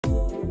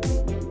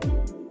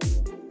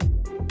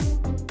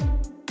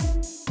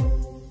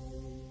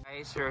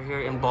So we're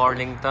here in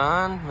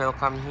Burlington.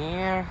 Welcome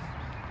here.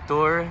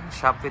 Tour,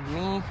 shop with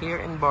me here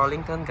in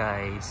Burlington,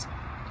 guys.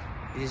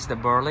 This is the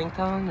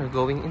Burlington. We're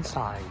going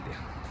inside.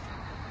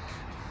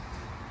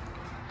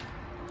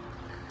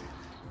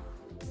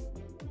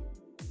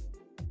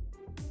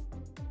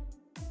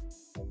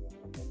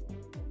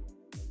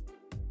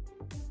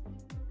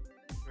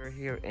 We're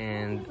here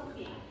in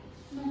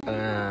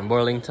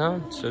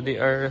Burlington. So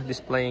they are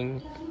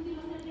displaying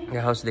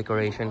the house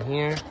decoration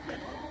here.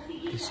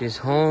 This is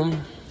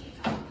home.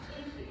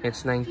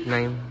 It's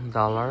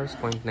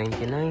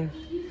 $99.99,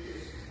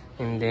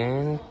 and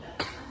then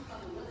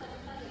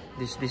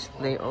this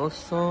display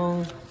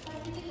also.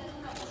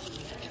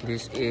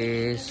 This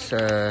is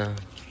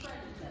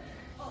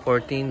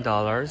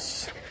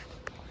 $14.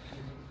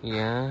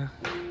 Yeah,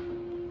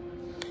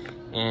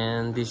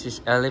 and this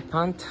is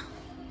elephant.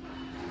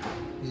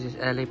 This is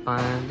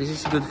elephant. This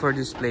is good for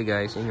display,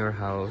 guys, in your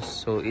house.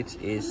 So it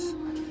is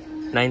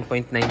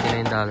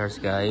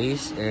 $9.99,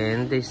 guys,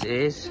 and this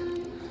is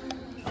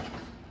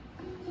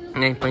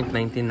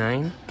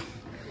 $9.99.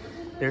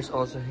 There's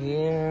also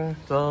here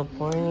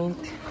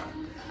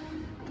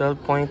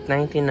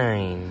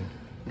 $12.99.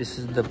 This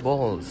is the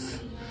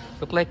balls.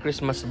 Look like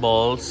Christmas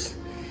balls.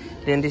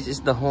 Then this is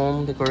the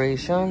home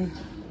decoration.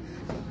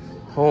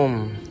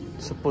 Home.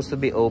 It's supposed to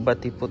be O,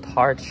 but they put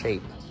heart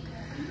shape.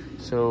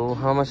 So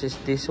how much is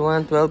this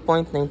one?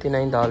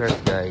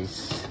 $12.99,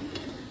 guys.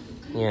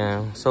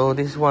 Yeah. So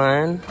this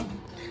one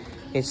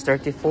is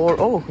 $34.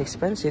 Oh,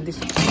 expensive. This.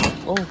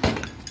 Oh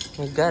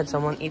my God,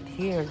 someone eat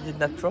here. Did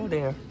not throw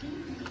there.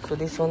 So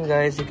this one,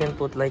 guys, you can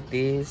put like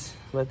this,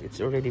 but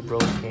it's already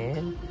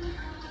broken.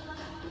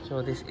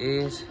 So this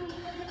is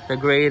the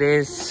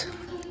greatest.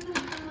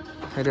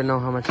 I don't know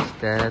how much is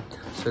that.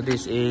 So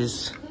this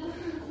is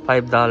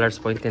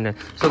 $5.29.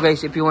 So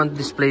guys, if you want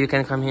display, you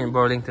can come here in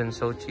Burlington.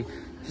 So cheap.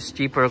 It's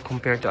cheaper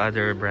compared to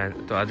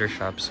other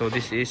shops. So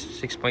this is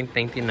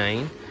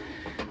 $6.99.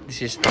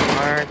 This is the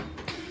heart.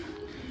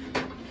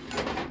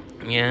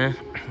 Yeah.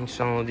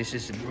 So this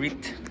is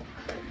breathe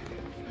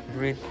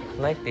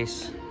like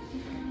this.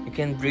 You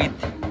can breathe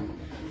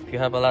if you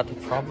have a lot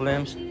of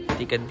problems.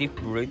 Take a deep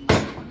breath.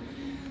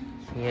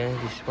 Yeah,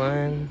 this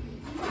one,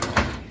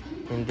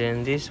 and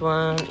then this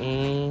one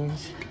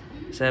is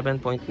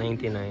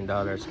 $7.99,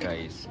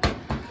 guys.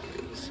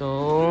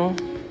 So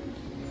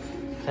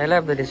I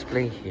love the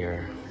display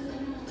here.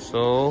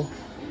 So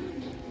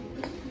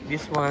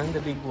this one, the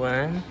big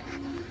one,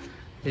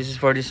 this is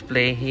for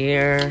display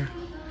here.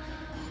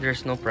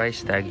 There's no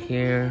price tag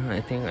here. I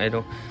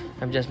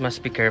just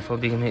must be careful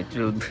because it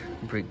will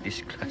break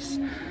this glass.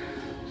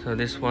 So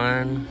this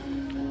one,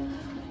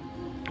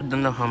 I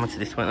don't know how much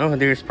this one. Oh,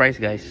 there's price,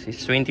 guys.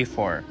 It's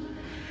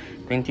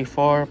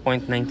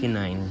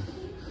 $24.99.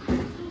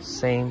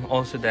 Same.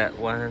 Also that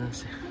one,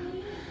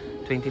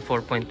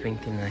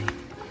 $24.29.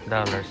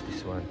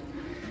 This one.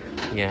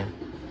 Yeah.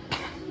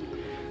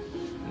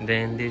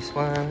 Then this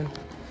one,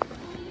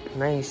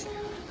 nice.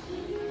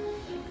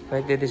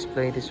 Like the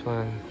display. This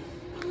one.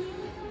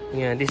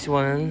 Yeah, this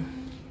one,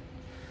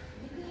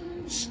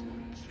 it's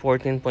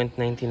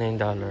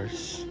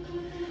 $14.99.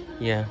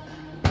 Yeah.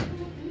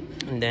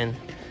 And then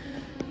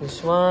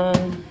this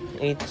one,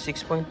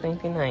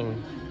 $6.99.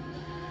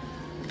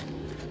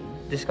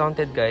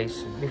 Discounted,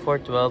 guys. Before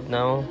 12,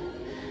 now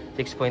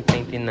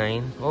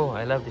 $6.99. Oh,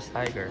 I love this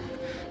tiger.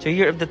 So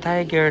year of the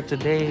tiger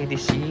today,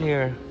 this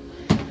year.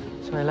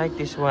 So I like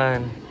this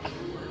one.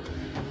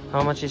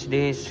 How much is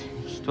this?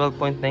 It's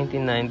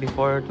 $12.99.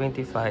 Before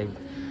 25.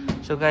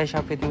 So guys,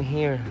 shop with me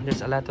here.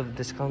 There's a lot of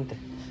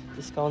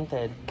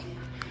discounted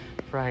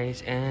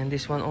price. And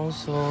this one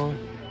also,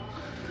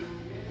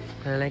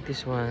 I like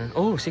this one.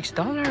 Oh,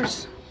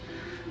 $6.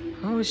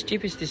 How is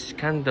cheap is this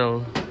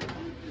candle?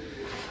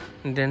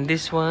 And then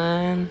this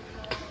one,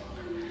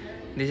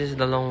 this is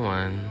the long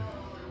one.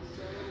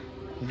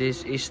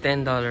 This is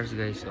 $10,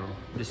 guys. Oh,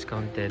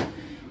 discounted.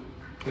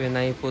 When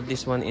I put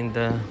this one in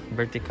the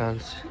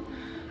verticals,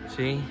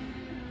 see,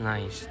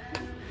 nice.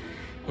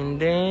 And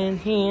then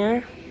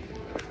here,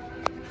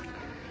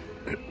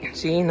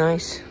 see,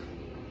 nice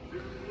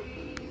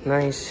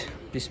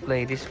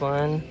display. This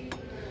one,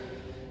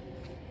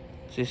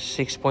 this is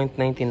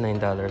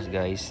 $6.99,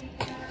 guys.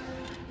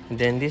 And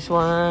then this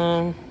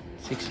one,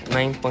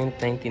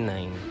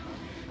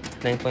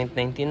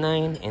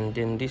 $9.99, and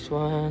then this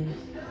one,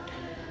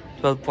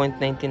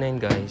 $12.99,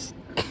 guys.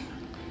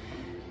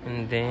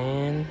 And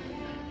then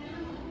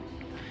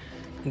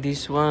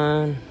this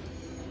one,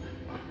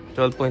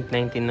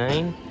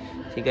 $12.99.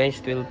 See,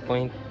 guys,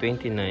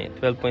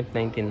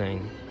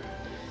 $12.99.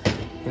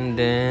 And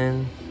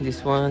then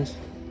this one's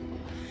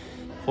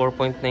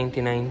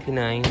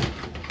 $4.99.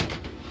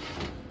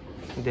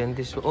 Then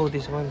this, oh,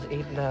 this one's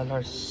 $8.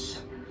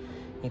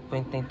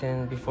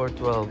 $8.99 before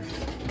 12.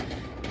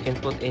 You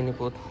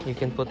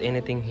can put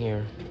anything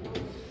here.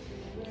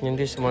 And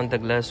this one, the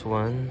glass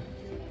one,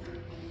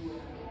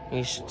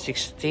 is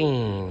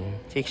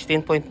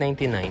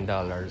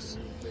 $16.99.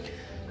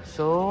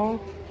 So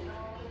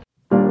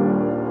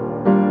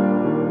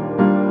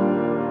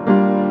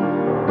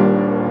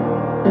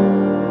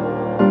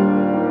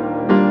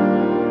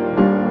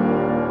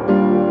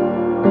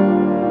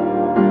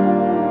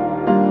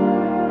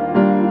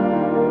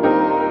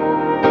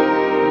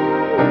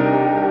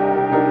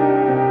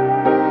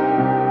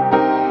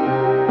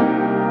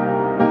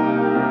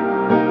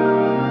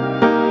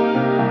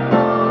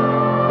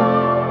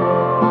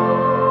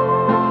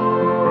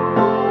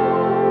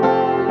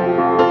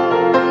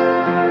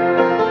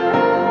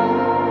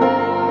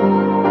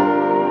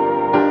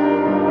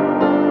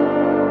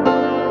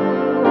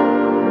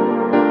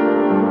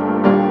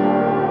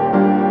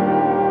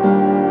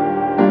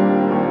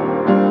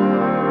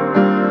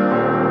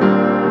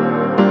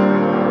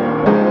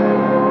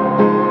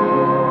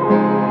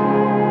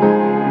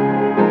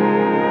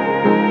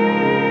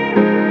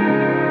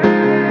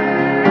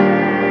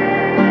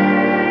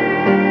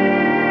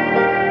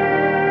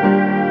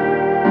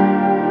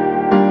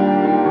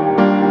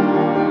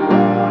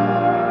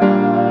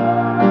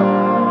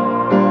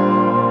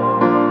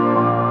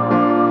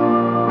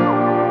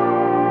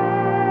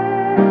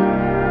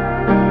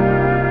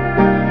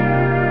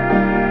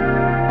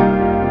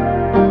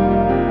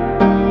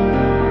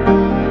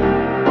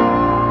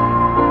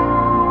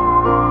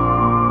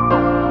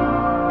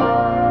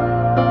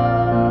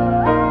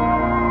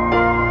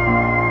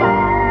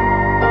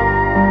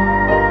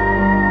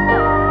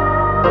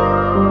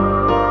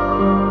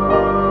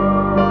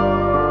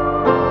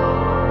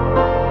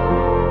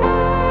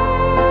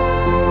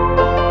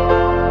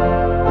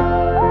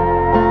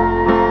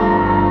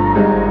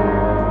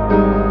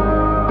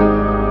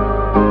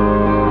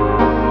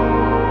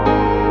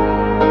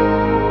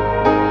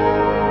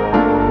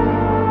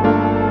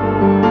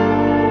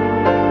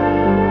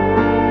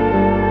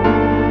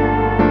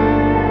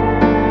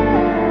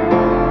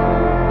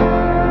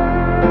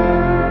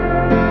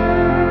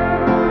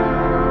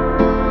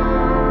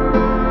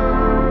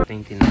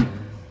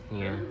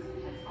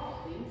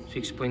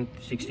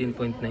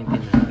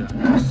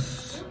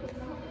 $16.99.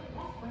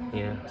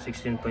 Yeah,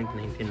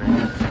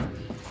 $16.99.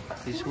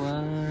 This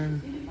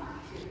one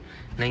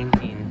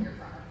 19.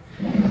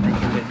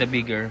 With the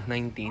bigger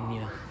 19.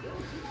 Yeah,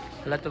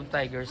 a lot of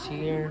tigers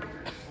here.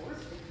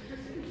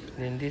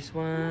 Then this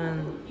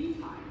one.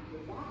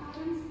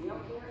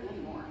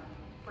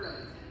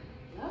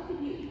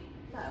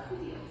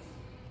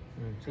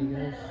 See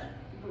guys.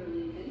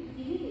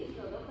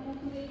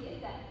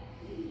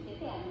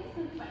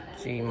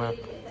 See map.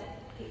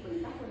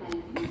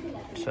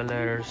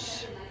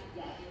 Sellers.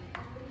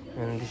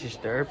 And this is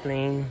the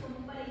airplane.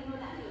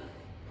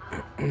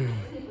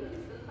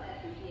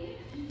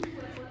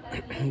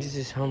 This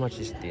is how much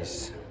is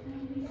this?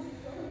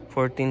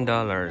 $14.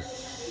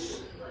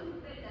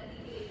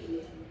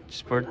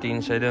 It's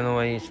 14, so I don't know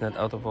why it's not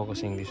auto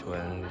focusing this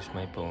one. This is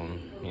my phone.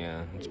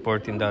 Yeah, it's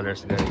 $14,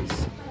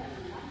 guys.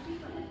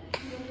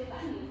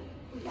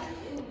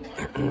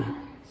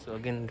 So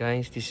again,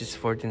 guys, this is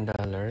 $14.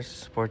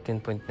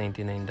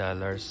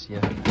 $14.99.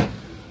 Yeah.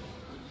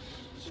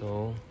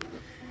 So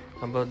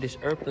how about this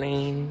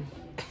airplane?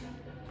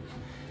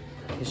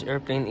 This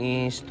airplane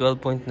is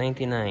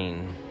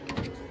 $12.99.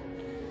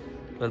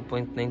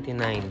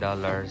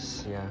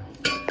 $12.99. Yeah.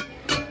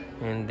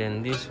 And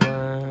then this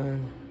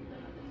one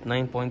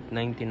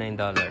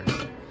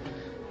 $9.99.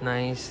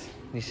 Nice.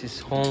 This is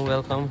home,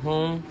 welcome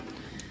home.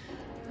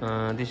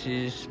 This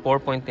is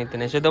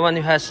 $4.99. So the one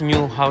who has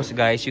new house,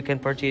 guys, you can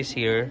purchase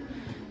here.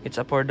 It's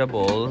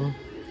affordable.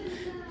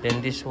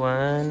 Then this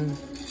one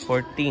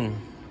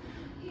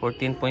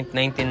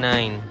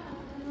 $14.99.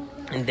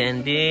 And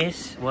then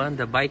this one,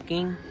 the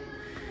Viking,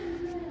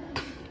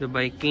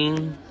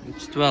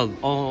 it's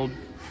 12. All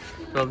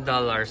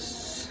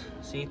 $12.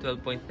 See,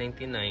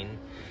 $12.99.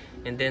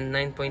 And then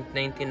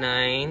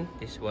 $9.99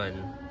 this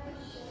one.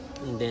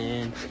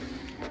 And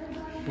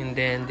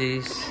then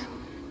this,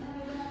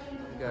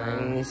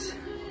 guys,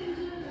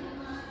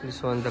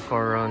 this one, the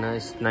Corona,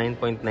 is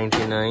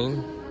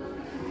 $9.99.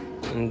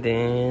 And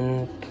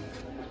then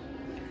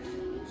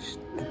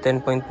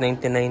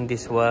 $10.99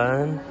 this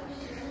one.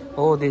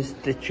 Oh, this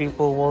the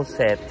triple wall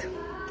set,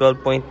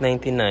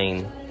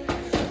 $12.99.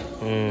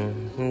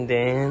 And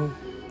then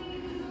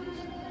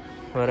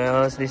what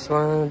else? This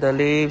one, the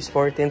leaves,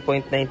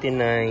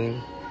 $14.99.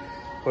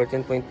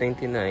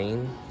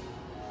 $14.99.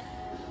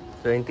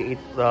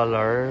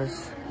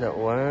 $28. That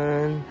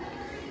one.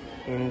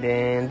 And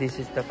then this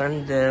is the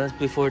candles.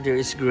 Before there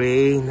is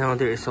gray, now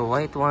there is a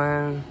white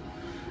one.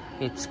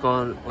 It's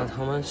called, what,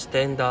 how much?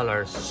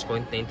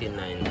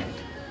 $10.99.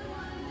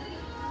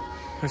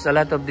 There's a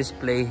lot of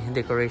display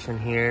decoration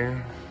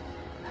here.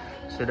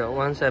 So that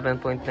one,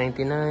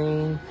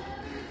 $7.99.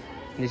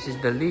 This is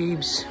the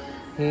leaves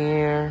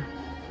here.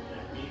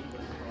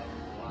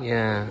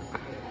 Yeah,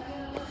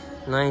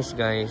 nice,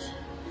 guys.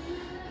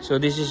 So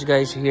this is,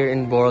 guys, here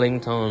in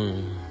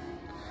Burlington.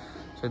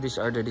 So these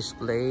are the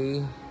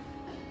display.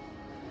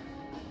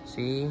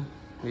 See,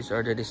 these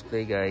are the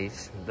display,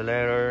 guys. The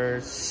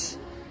letters.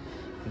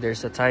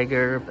 There's a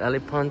tiger,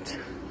 elephant.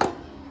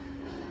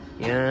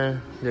 Yeah,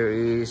 there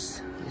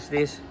is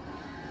this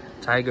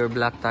tiger,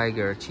 black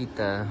tiger,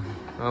 cheetah.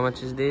 How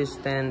much is this?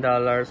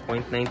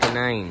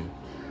 $10.99.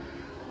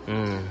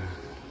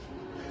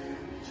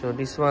 So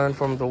this one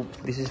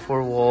this is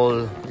for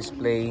wall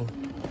display.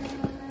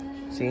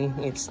 See,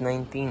 it's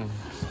 19.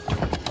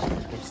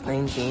 It's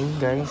 19,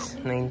 guys.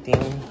 19.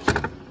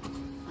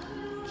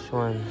 This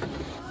one,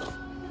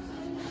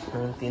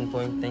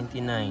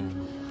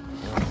 $19.99.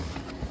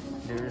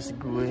 There's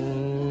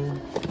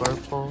green,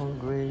 purple,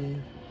 gray.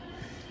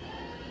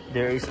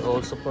 There is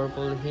also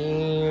purple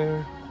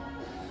here.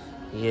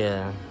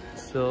 Yeah.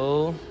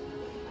 So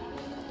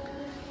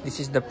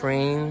this is the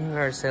frame we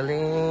are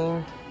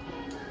selling.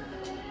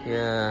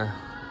 Yeah,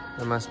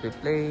 I must be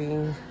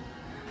playing.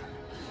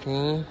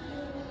 See,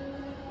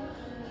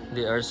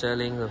 they are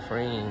selling the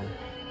frame.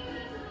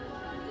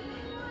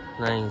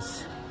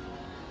 Nice.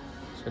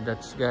 So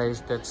that's, guys,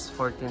 that's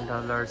 $14,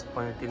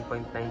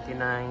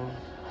 $14.99,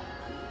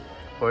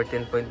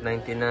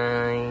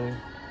 $14.99.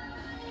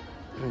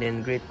 And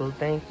then grateful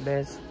thank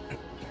best.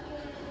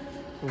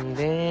 And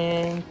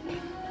then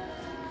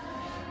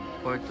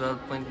for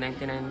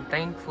 $12.99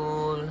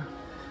 thankful.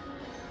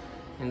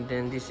 And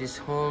then this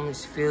is home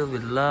is filled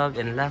with love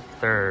and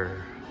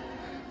laughter.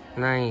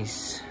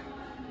 Nice.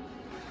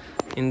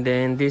 And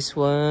then this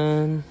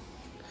one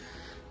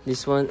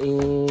is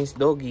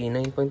doggy,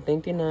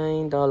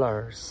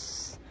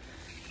 $9.99.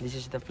 This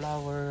is the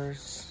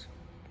flowers.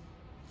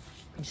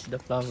 This is the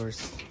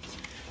flowers.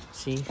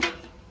 See,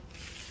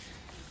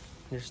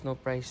 there's no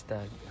price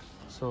tag.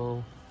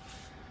 So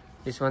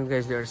this one,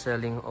 guys, they are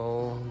selling.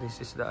 Oh, this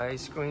is the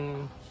ice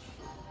cream,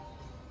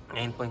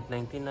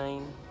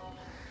 $9.99.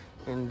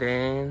 And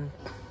then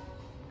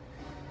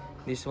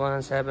this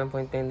one,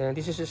 $7.99.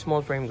 This is a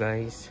small frame,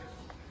 guys.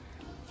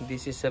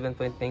 This is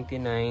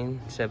 $7.99.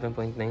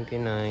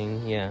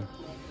 $7.99. Yeah,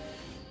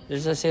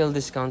 there's a sale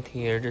discount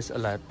here. There's a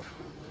lot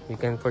you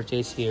can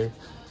purchase here.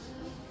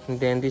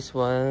 And then this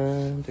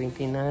one,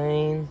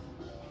 $29.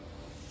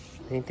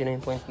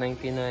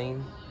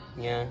 $29.99.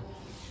 Yeah.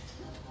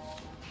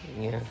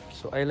 Yeah.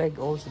 So I like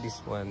also this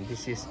one.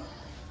 This is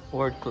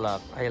word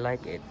clock. I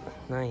like it.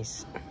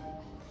 Nice.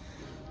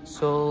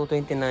 So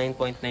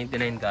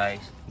 $29.99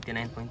 guys.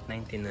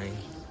 $29.99.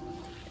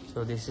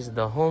 So this is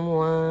the home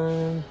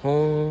one.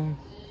 Home.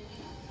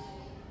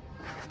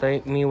 It's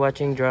like me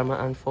watching drama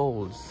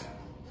unfolds.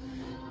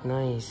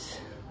 Nice.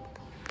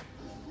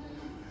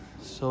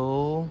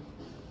 So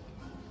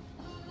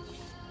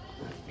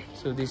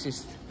this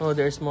is, oh,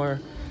 there's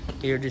more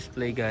here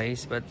display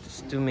guys, but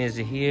it's too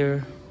messy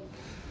here.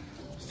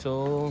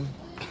 So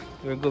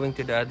we're going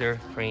to the other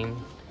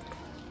frame.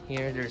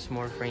 Here there's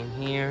more frame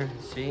here.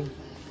 See,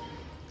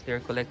 they're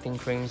collecting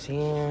frames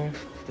here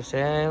to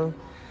sell.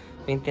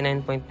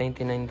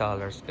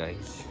 $29.99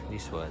 guys,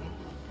 this one.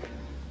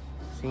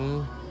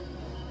 See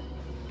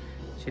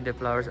the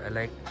flowers. I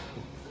like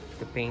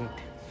the paint.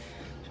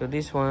 So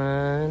this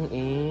one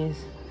is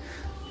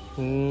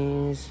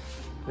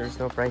there's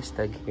no price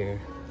tag here.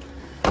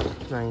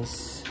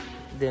 Nice.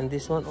 Then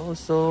this one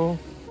also,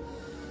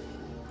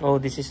 oh,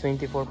 this is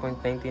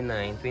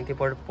 $24.99.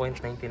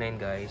 $24.99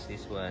 guys,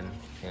 this one.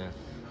 Yeah,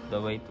 the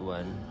white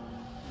one.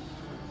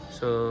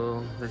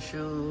 So the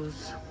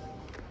shoes,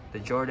 the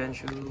Jordan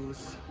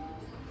shoes,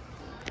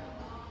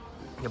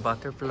 the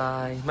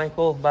butterfly.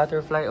 Michael,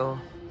 butterfly. Oh,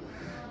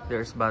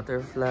 there's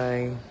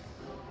butterfly.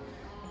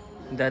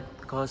 That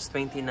costs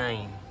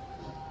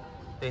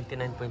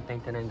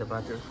 $29.99 the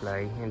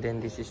butterfly. And then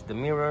this is the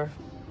mirror.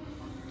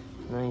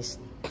 Nice.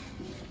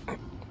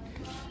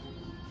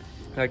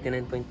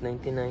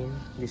 $39.99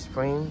 this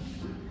frame.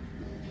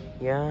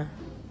 Yeah.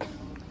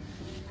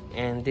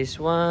 And this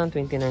one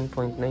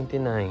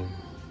 $29.99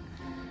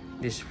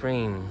 this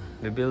frame.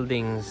 The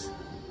buildings,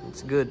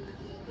 it's good.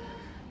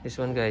 This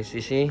one guys,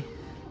 you see.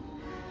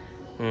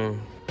 Then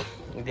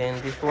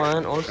this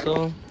one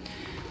also,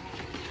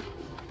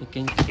 if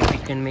you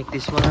can make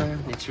this one,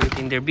 it's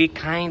written there, be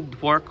kind,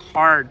 work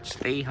hard,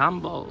 stay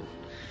humble.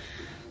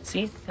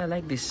 See, I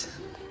like this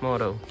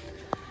motto,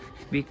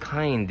 be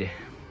kind.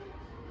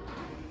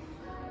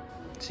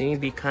 See,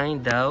 be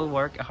kind thou,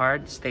 work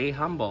hard, stay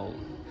humble,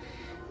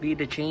 be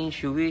the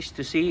change you wish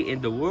to see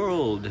in the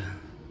world.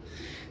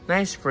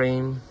 Nice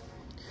frame,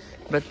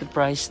 but the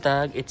price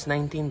tag, it's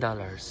 $19.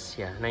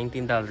 Yeah,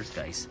 $19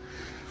 guys.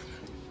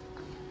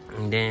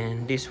 And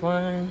then this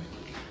one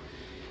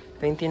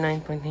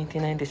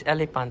 $29.99, this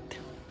elephant,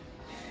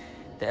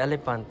 the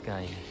elephant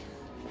guy.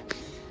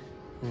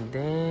 And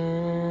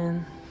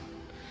then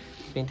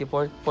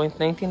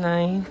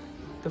 $24.99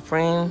 the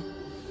frame.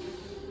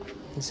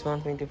 This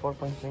one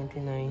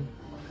 $24.99.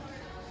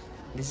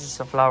 This is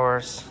the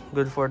flowers,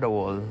 good for the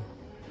wall.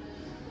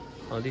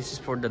 Oh, this is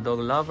for the dog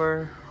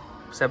lover,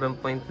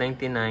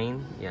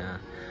 $7.99. Yeah,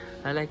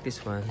 I like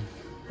this one.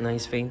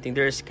 Nice painting.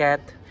 There's cat,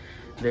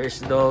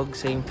 there's dog,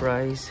 same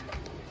price.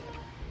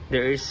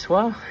 There is,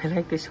 wow, I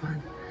like this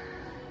one.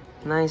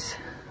 Nice.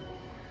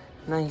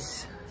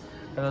 Nice.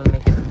 I will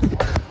make it.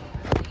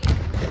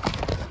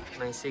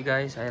 Nice. See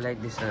guys, I like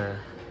this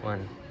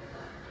one.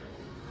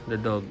 The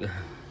dog.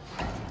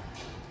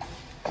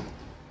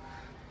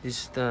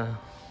 This is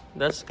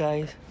that's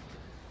guys.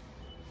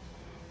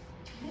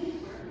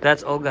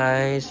 That's all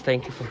guys.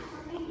 Thanks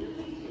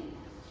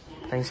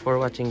for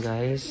watching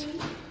guys.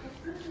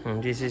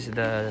 And this is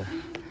the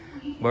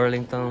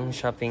Burlington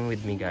shopping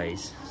with me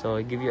guys. So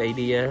I give you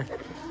idea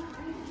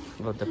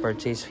about the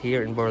purchase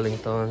here in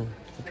Burlington.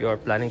 If you are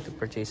planning to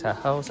purchase a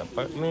house,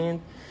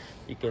 apartment,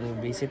 you can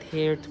visit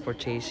here to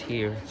purchase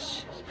here.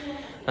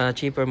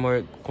 Cheaper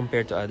more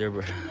compared to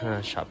other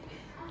shop.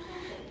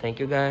 Thank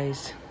you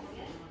guys.